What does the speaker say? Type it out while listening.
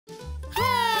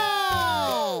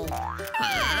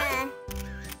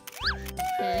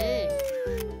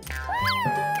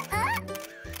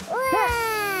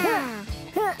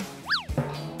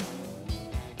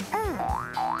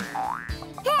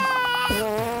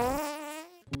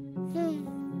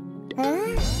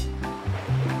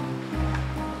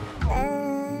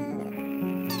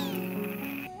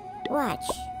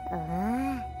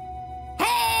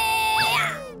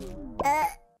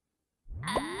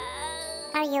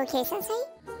okay, Sensei?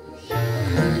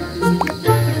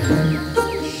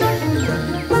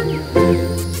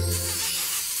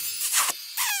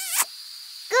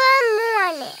 Good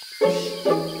morning.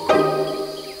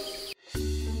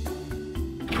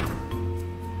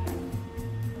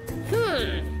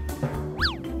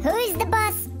 Who's the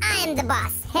boss? I'm the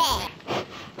boss. Hey.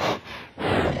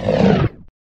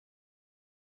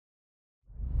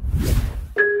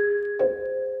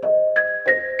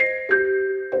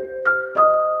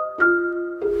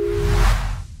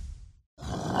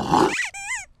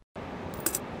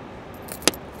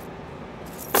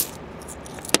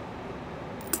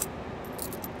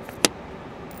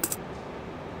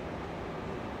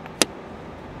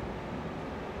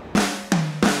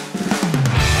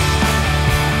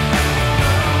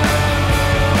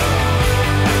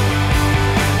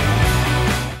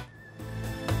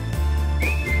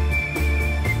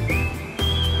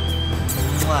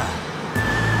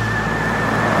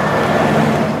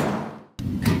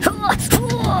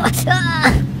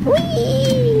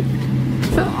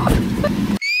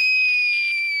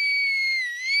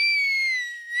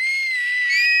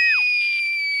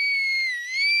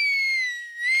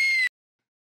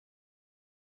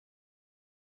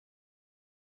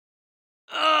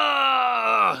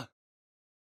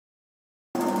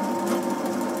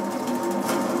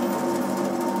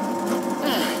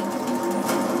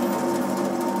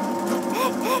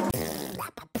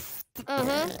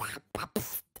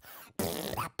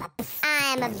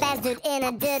 I'm a best dude in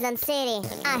a Doodland city.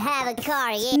 I have a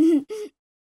car, yeah.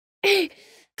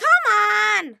 Come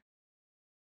on!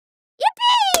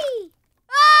 Yippee!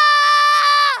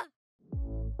 Ah!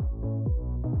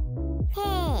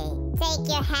 Hey, take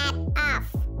your hat off.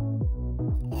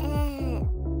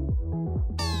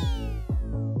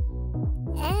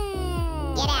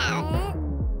 Get out.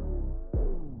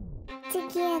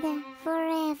 Together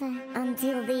forever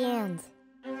until the end.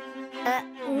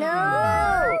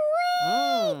 No!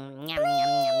 Yum, yum, yum,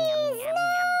 yum, yum, yum.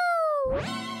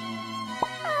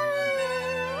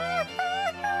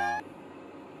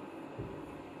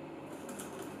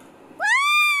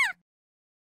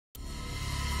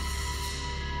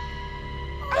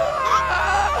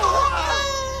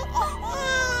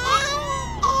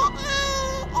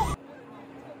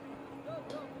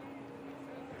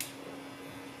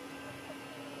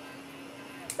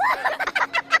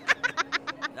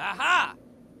 Aha!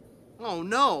 Oh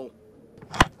no!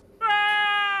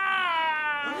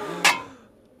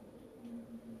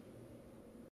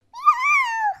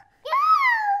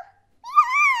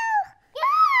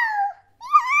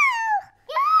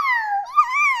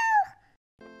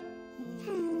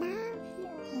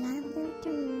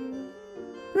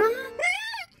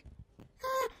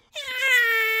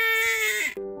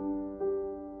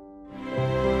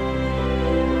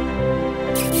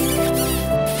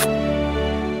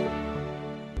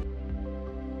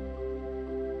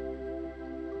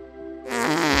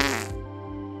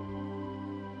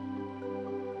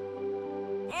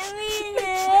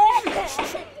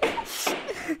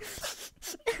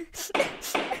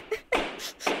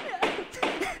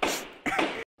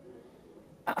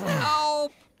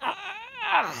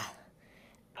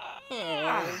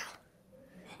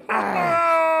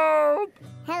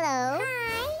 Hello.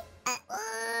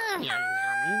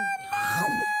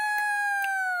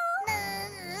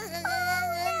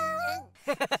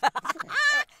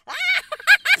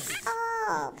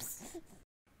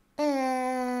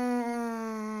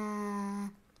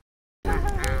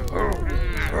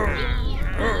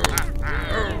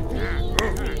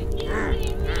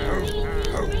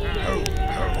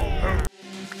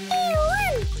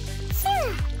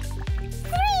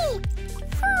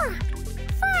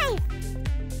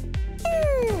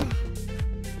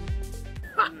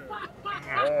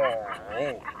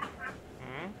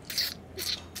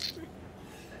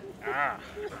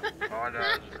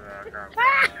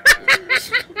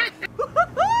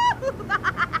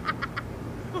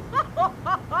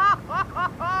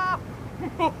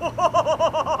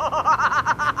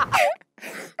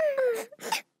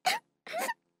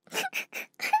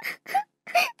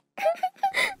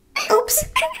 Oops. Oops.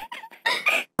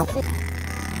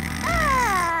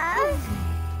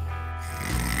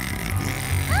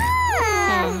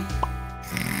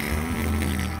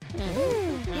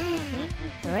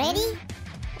 Ready?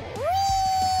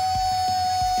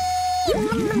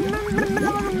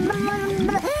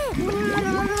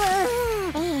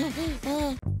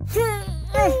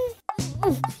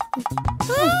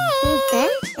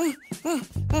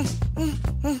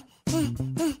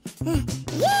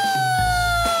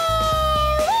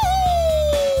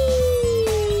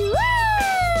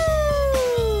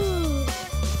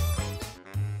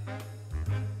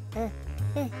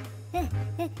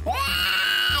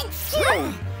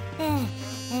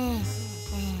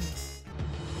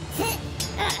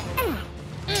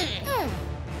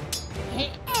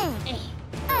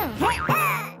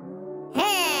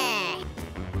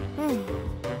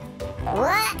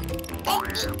 What?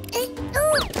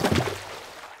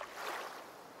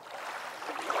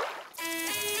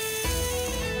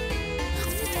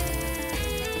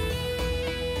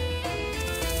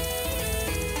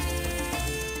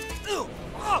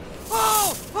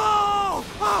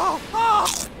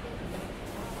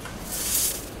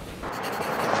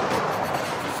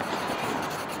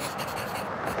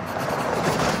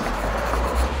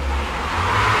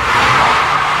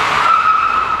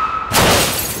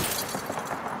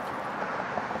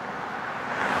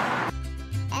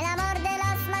 El amor de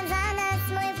las manzanas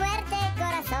muy fuerte,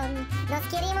 corazón. Nos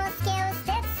queremos que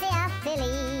usted sea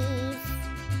feliz.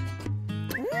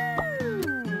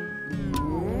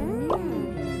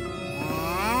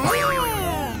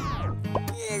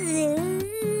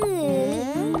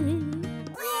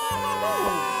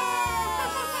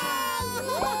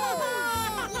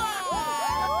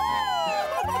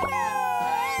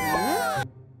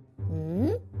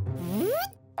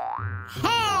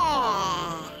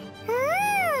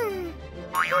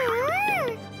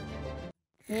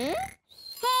 Hey,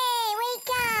 wake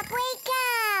up, wake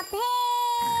up, hey!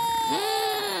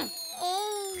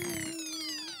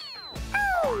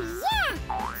 Oh, yeah!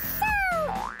 So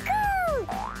cool!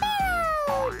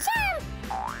 Pillow jump!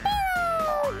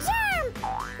 Pillow jump!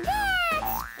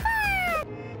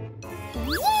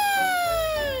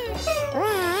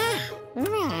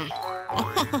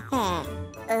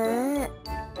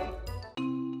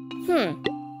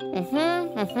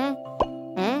 That's fun!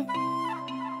 Yeah!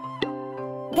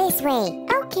 This way,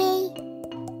 okay.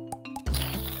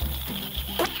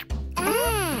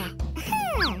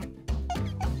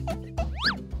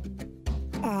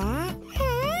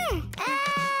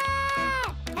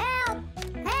 Help!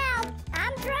 Help!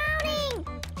 I'm drowning!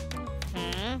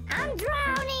 I'm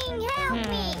drowning! Help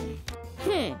me!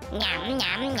 Nhậm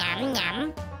nhậm nhậm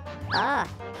nhậm. Ồ.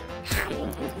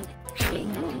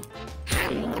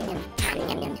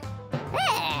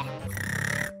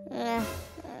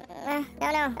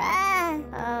 No.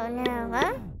 Oh no,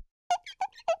 huh?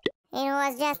 It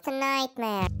was just a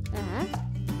nightmare.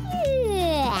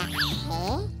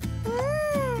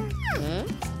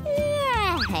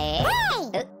 Hey.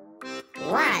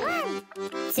 1,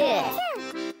 2,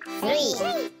 3,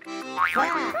 4.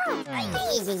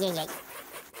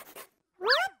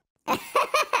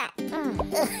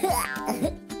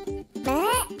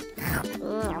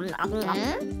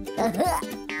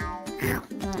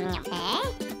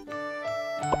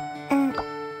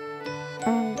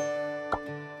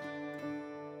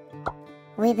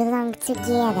 We belong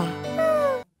together.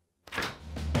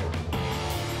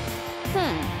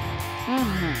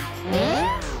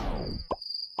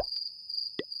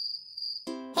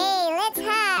 Hey, let's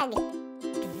hug.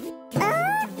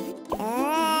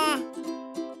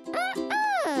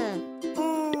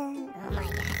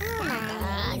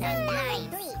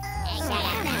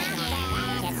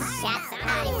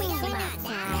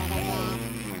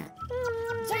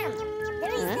 Jump!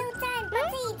 There is no time for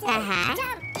teacher.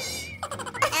 Jump!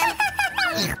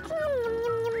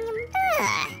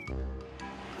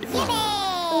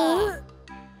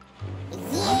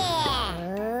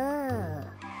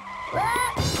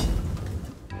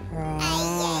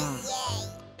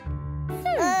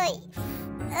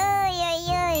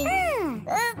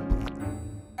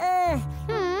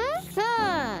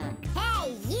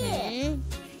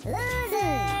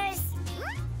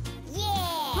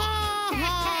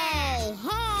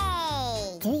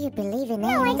 Do you believe in aliens?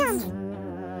 No, I don't.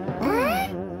 Huh?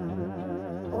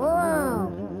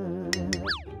 Whoa.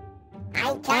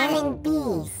 I come in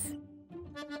peace.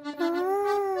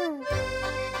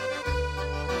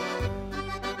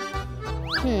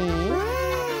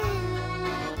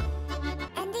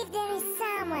 And if there is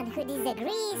someone who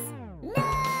disagrees, no!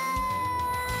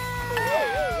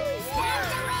 Start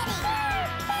already!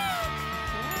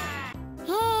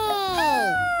 Hey!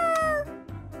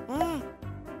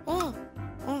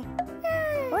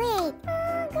 Wait!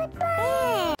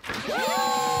 Goodbye!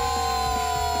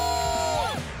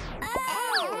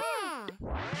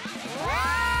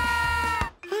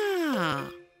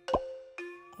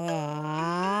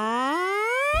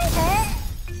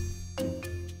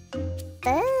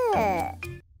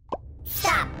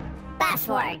 Stop!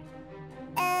 Password!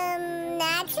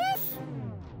 Mattress?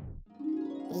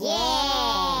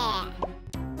 Yeah!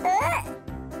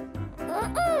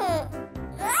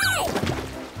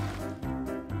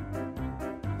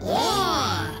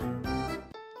 Yeah!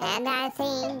 And I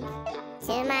think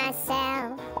to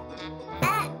myself,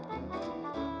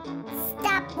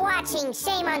 stop watching,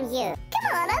 shame on you.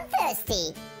 Come on, I'm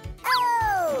thirsty.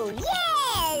 Oh, yeah!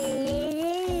 Hey!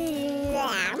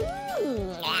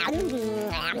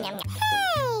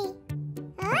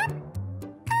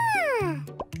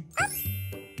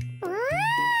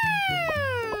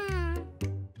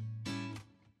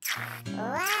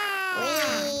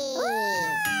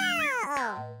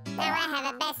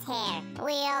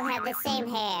 all have the same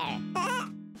hair.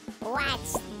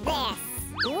 Watch this.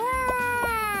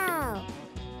 Wow!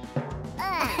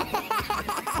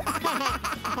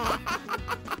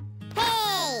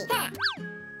 Hey!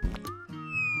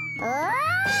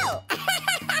 Oh!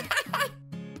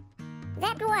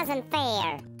 That wasn't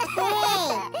fair.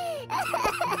 Hey!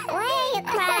 Why are you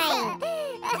crying?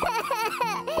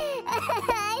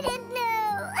 I didn't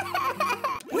know.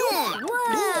 Whoa!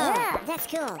 That's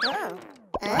cool.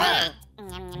 Hi.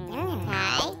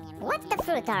 What the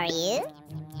fruit are you?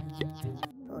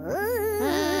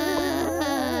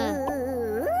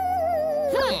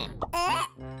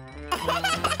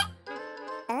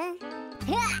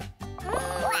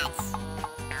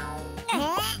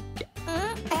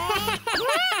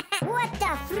 What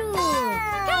the fruit?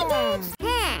 Hey, dudes!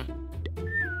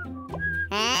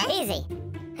 Easy.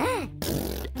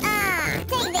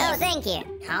 Take this. Oh, thank you.